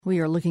We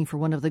are looking for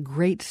one of the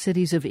great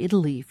cities of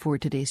Italy for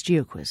today's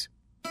GeoQuiz.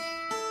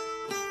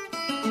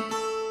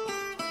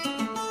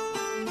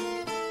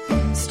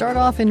 Start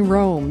off in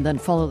Rome, then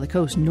follow the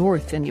coast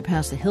north and you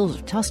pass the hills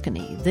of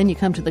Tuscany. Then you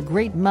come to the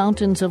great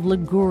mountains of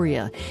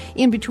Liguria.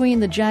 In between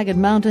the jagged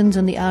mountains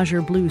and the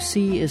azure blue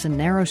sea is a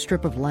narrow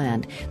strip of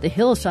land. The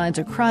hillsides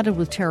are crowded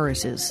with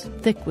terraces,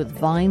 thick with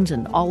vines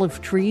and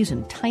olive trees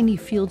and tiny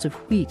fields of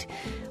wheat.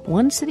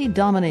 One city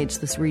dominates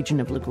this region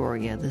of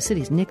Liguria. The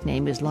city's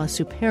nickname is La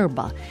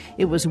Superba.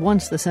 It was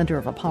once the center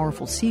of a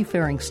powerful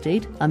seafaring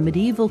state, a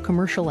medieval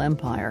commercial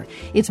empire.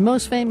 Its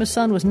most famous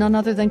son was none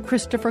other than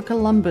Christopher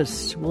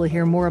Columbus. We'll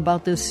hear more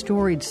about this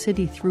storied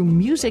city through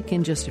music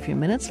in just a few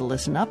minutes.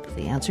 Listen up.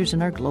 The answer's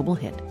in our global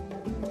hit.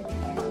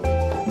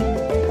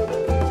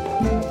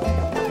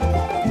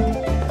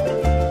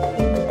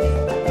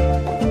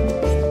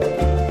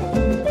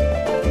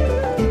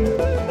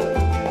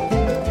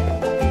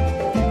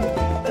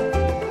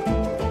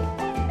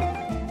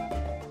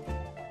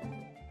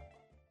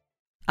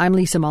 I'm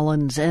Lisa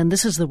Mullins, and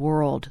this is The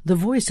World. The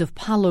voice of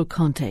Paolo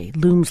Conte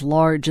looms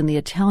large in the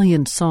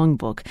Italian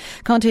songbook.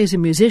 Conte is a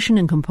musician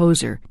and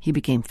composer. He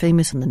became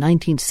famous in the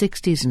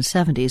 1960s and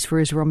 70s for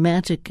his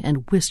romantic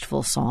and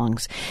wistful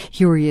songs.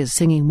 Here he is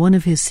singing one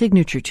of his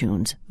signature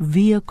tunes,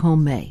 Via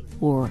con me,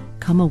 or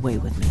Come Away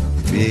With Me.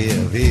 Via,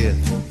 via,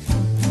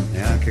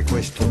 neanche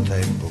questo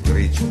tempo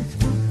grigio,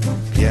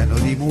 pieno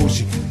di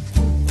musica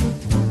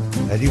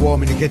e di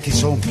uomini che ti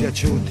son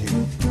piaciuti.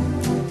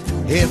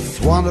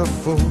 It's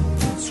wonderful.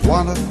 It's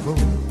wonderful,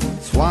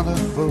 it's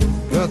wonderful.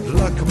 Good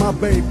luck, my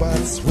baby,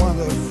 it's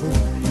wonderful,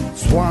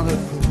 it's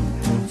wonderful,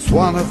 it's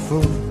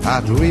wonderful.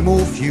 I dream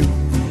of you,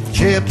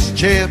 chips,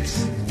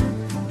 chips,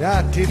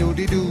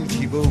 da-ti-do-di-do,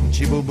 chi-boom,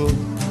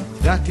 chi-boom-boom.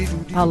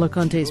 Paolo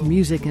Conte's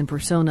music and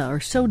persona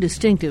are so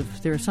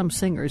distinctive, there are some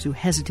singers who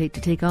hesitate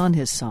to take on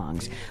his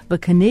songs.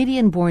 But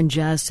Canadian-born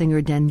jazz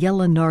singer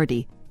Daniela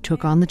Nardi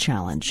took on the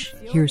challenge.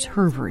 Here's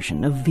her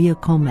version of Via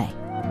con me.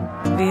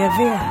 Via,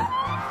 via.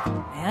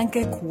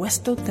 Anche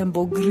questo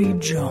tempo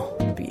grigio,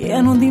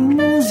 pieno di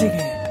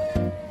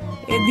musiche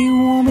e di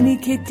uomini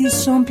che ti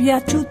son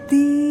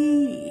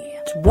piaciuti.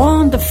 It's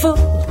wonderful,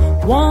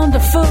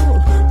 wonderful,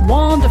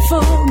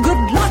 wonderful.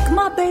 Good luck,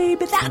 my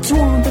baby, that's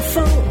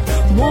wonderful,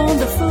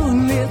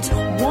 wonderful. It's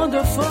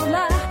wonderful,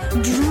 I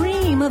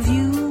dream of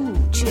you.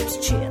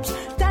 Chips, chips.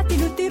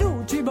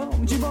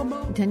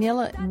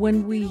 Daniela,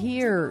 when we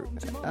hear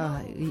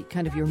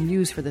kind of your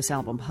muse for this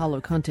album,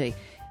 Paolo Conte,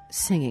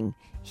 singing,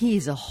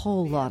 he's a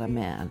whole lot of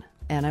man.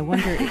 And I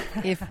wonder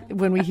if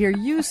when we hear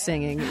you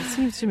singing, it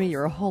seems to me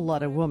you're a whole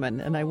lot of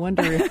woman. And I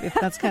wonder if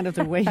that's kind of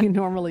the way you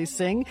normally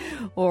sing,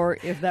 or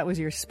if that was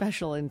your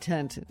special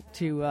intent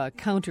to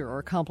counter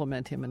or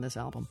compliment him in this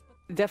album.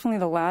 Definitely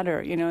the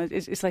latter. You know,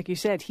 it's like you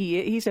said,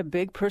 he's a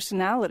big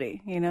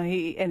personality. You know,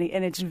 and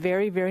it's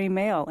very, very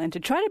male. And to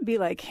try to be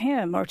like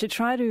him, or to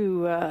try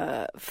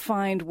to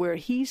find where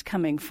he's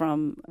coming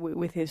from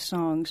with his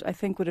songs, I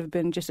think would have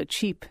been just a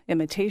cheap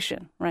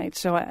imitation, right?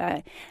 So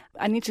I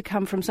need to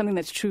come from something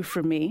that's true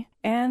for me.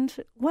 And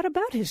what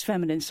about his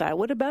feminine side?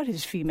 What about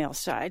his female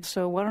side?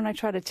 So why don't I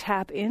try to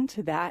tap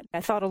into that?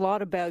 I thought a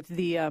lot about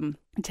the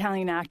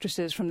Italian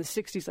actresses from the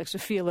 60s, like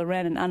Sophia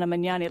Loren and Anna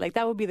Magnani. Like,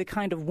 that would be the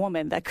kind of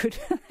woman that could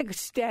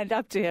stand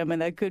up to him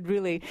and that could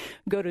really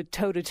go to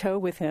toe-to-toe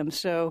with him.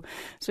 So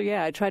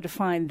yeah, I tried to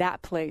find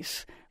that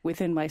place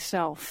within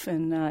myself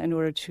in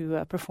order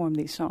to perform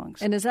these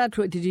songs. And is that,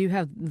 did you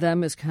have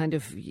them as kind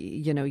of,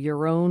 you know,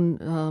 your own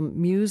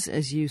muse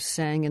as you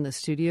sang in the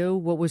studio?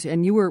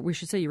 And you were, we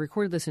should say, you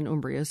recorded this in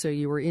Umbria, so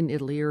you were in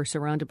Italy, you were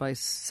surrounded by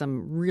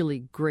some really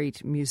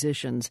great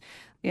musicians.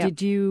 Yeah.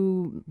 Did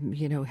you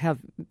have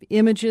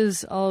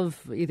images of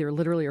either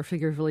literally or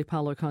figuratively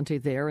Paolo Conte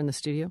there in the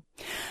studio?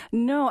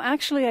 No,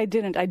 actually I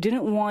didn't. I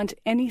didn't want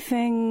any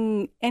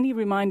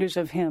reminders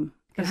of him.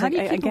 How do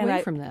you keep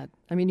away from that?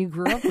 I mean, you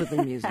grew up with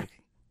the music.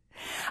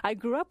 I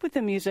grew up with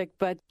the music,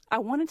 but I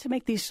wanted to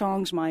make these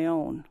songs my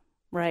own,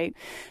 right?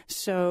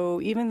 So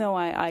even though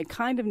I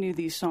kind of knew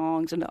these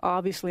songs, and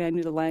obviously I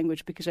knew the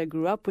language because I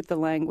grew up with the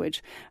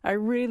language, I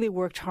really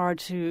worked hard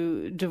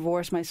to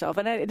divorce myself.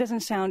 And it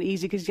doesn't sound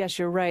easy because, yes,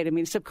 you're right. I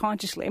mean,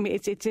 subconsciously, I mean,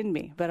 it's in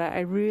me, but I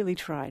really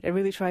tried. I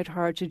really tried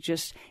hard to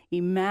just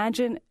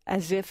imagine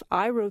as if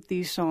I wrote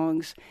these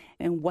songs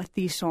and what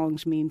these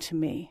songs mean to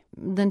me.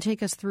 Then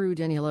take us through,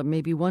 Daniela,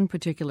 maybe one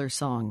particular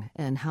song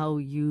and how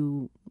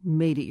you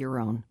made it your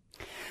own.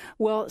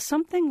 Well,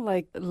 something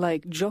like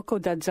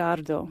Gioco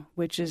d'azzardo,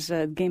 which is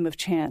a game of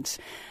chance.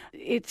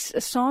 It's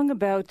a song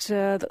about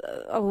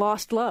a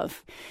lost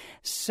love.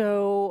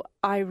 So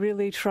I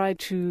really tried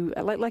to,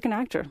 like an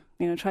actor,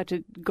 try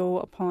to go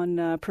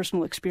upon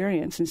personal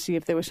experience and see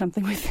if there was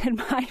something within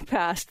my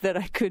past that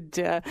I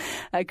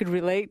could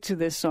relate to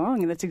this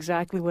song, and that's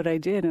exactly what I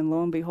did. And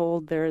lo and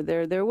behold,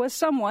 there was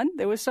someone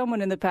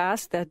in the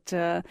past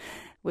that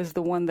was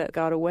the one that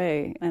got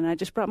away, and I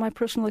just brought my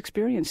personal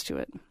experience to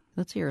it.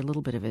 Let's hear a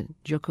little bit of it.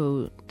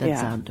 Gioco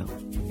d'azzardo.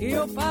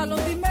 Io parlo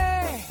di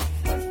me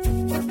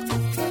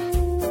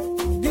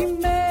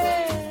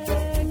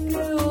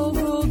che ho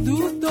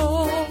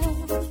goduto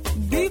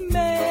di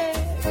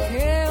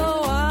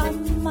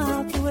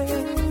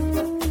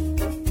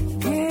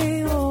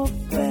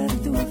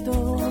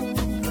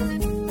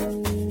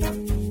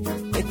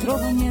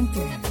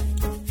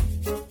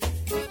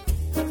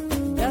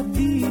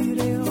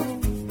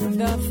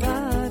da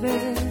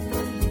fare,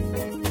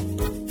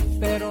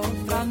 però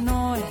tra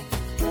noi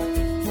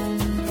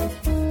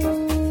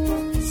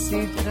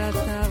si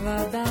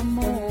trattava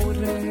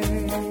d'amore.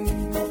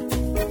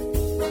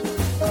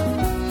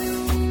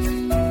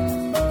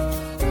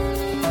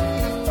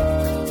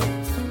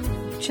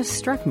 Just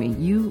struck me.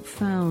 You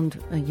found,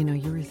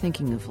 you were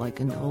thinking of like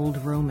an old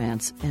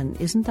romance, and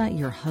isn't that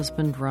your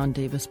husband, Ron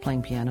Davis,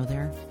 playing piano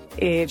there?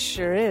 It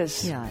sure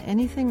is. Yeah.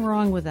 Anything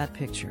wrong with that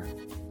picture?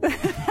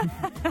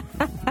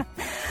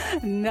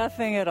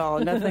 Nothing at all.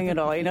 Nothing at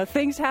all.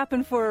 Things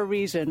happen for a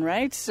reason,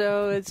 right?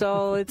 So it's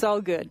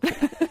all good.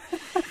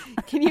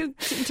 Can you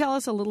tell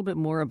us a little bit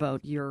more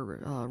about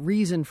your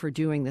reason for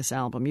doing this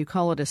album? You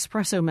call it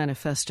Espresso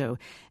Manifesto,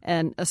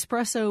 and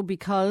espresso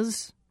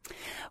because...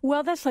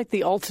 Well, that's like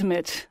the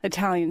ultimate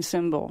Italian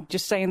symbol.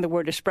 Just saying the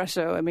word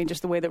espresso,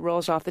 just the way that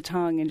rolls off the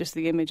tongue and just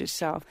the image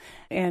itself.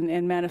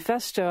 And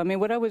manifesto,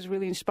 what I was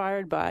really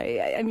inspired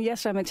by,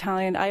 yes, I'm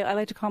Italian. I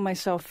like to call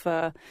myself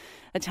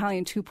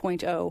Italian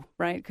 2.0,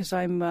 right? Because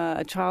I'm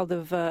a child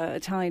of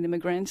Italian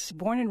immigrants,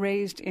 born and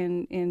raised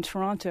in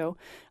Toronto.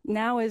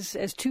 Now as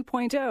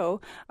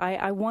 2.0,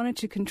 I wanted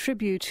to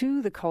contribute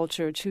to the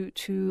culture,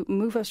 to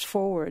move us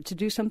forward, to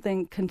do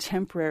something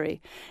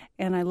contemporary.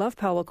 And I love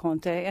Paolo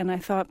Conte, and I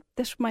thought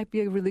this might be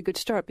a really good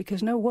start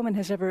because no woman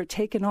has ever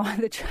taken on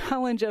the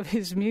challenge of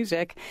his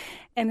music,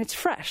 and it's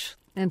fresh.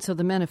 And so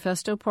the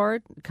manifesto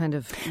part, kind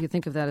of, you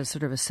think of that as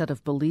sort of a set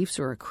of beliefs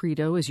or a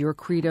credo. Is your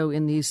credo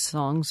in these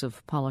songs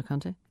of Paolo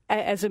Conte?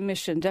 As a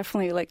mission,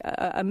 definitely like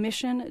a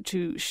mission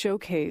to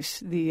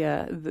showcase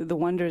the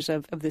wonders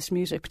of this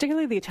music,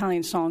 particularly the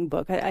Italian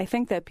songbook. I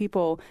think that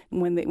people,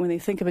 when they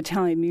think of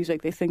Italian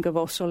music, they think of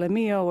O Sole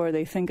Mio or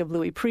they think of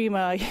Louis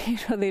Prima.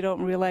 They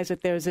don't realize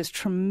that there's this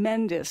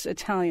tremendous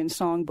Italian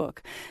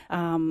songbook.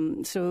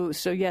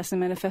 So yes, the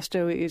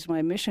manifesto is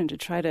my mission to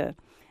try to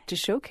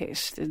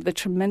showcase the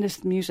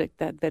tremendous music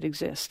that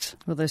exists.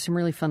 Well, there's some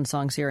really fun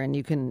songs here, and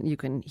you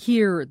can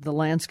hear the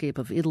landscape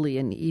of Italy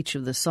in each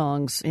of the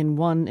songs. In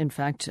one, in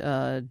fact,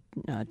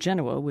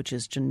 Genoa, which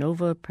is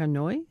Genova per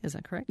noi, is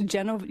that correct?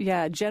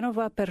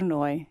 Genova per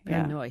noi.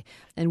 Per noi.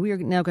 And we are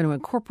now going to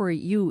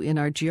incorporate you in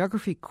our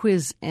geography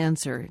quiz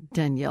answer,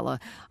 Daniela.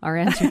 Our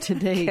answer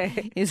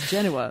today is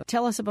Genoa.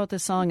 Tell us about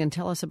this song and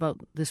tell us about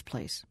this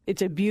place.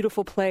 It's a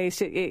beautiful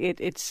place.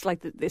 It's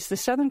like it's the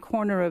southern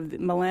corner of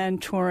Milan,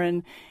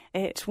 Turin.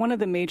 It's one of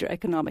the major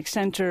economic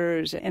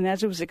centers, and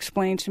as it was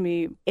explained to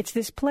me, it's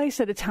this place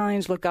that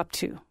Italians look up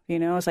to.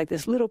 It's like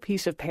this little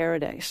piece of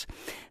paradise.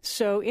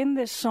 So in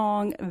this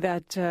song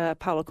that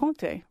Paolo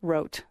Conte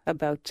wrote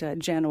about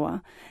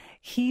Genoa,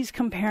 he's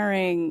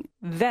comparing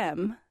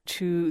them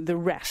to the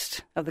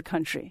rest of the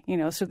country.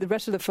 So the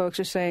rest of the folks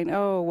are saying,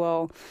 oh,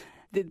 well,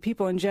 the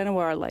people in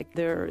Genoa are like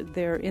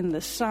they're in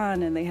the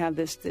sun and they have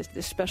this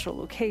special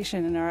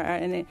location,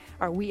 and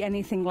are we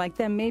anything like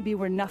them? Maybe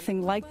we're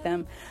nothing like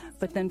them.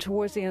 But then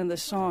towards the end of the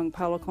song,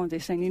 Paolo Conte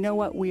is saying, you know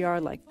what? We are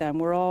like them.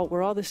 We're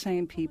all the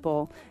same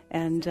people,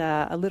 and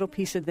a little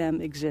piece of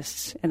them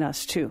exists in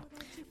us too.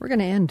 We're going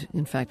to end,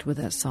 in fact, with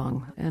that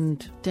song.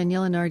 And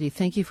Daniela Nardi,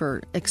 thank you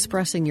for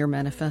expressing your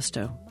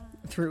manifesto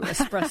through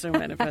Espresso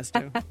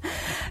Manifesto.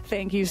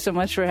 Thank you so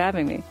much for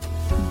having me.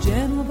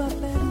 Genova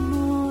per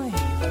noi,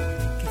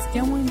 che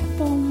stiamo in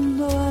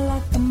fondo alla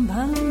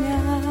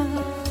campagna.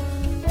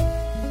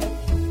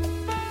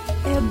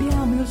 E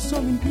abbiamo il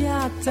sole in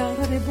piazza,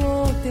 rare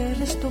volte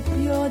resto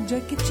pioggia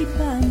che ci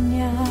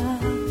bagna.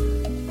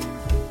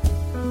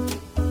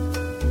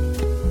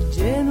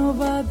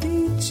 Genova,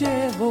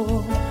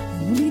 dicevo,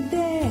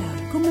 un'idea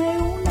come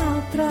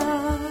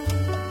un'altra.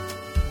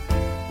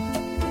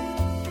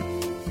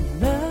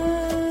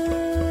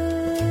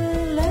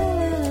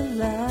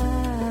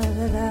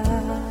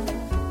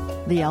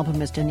 The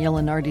album is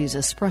Daniela Nardi's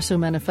Espresso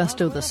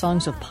Manifesto, the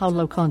songs of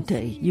Paolo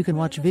Conte. You can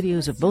watch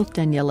videos of both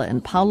Daniela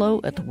and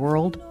Paolo at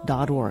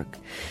theworld.org.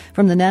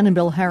 From the Nan and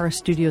Bill Harris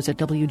studios at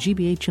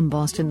WGBH in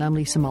Boston, I'm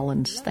Lisa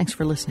Mullins. Thanks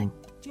for listening.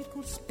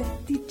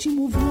 Ci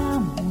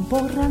muoviamo, un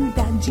po'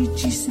 randaggi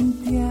ci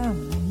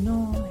sentiamo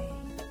noi.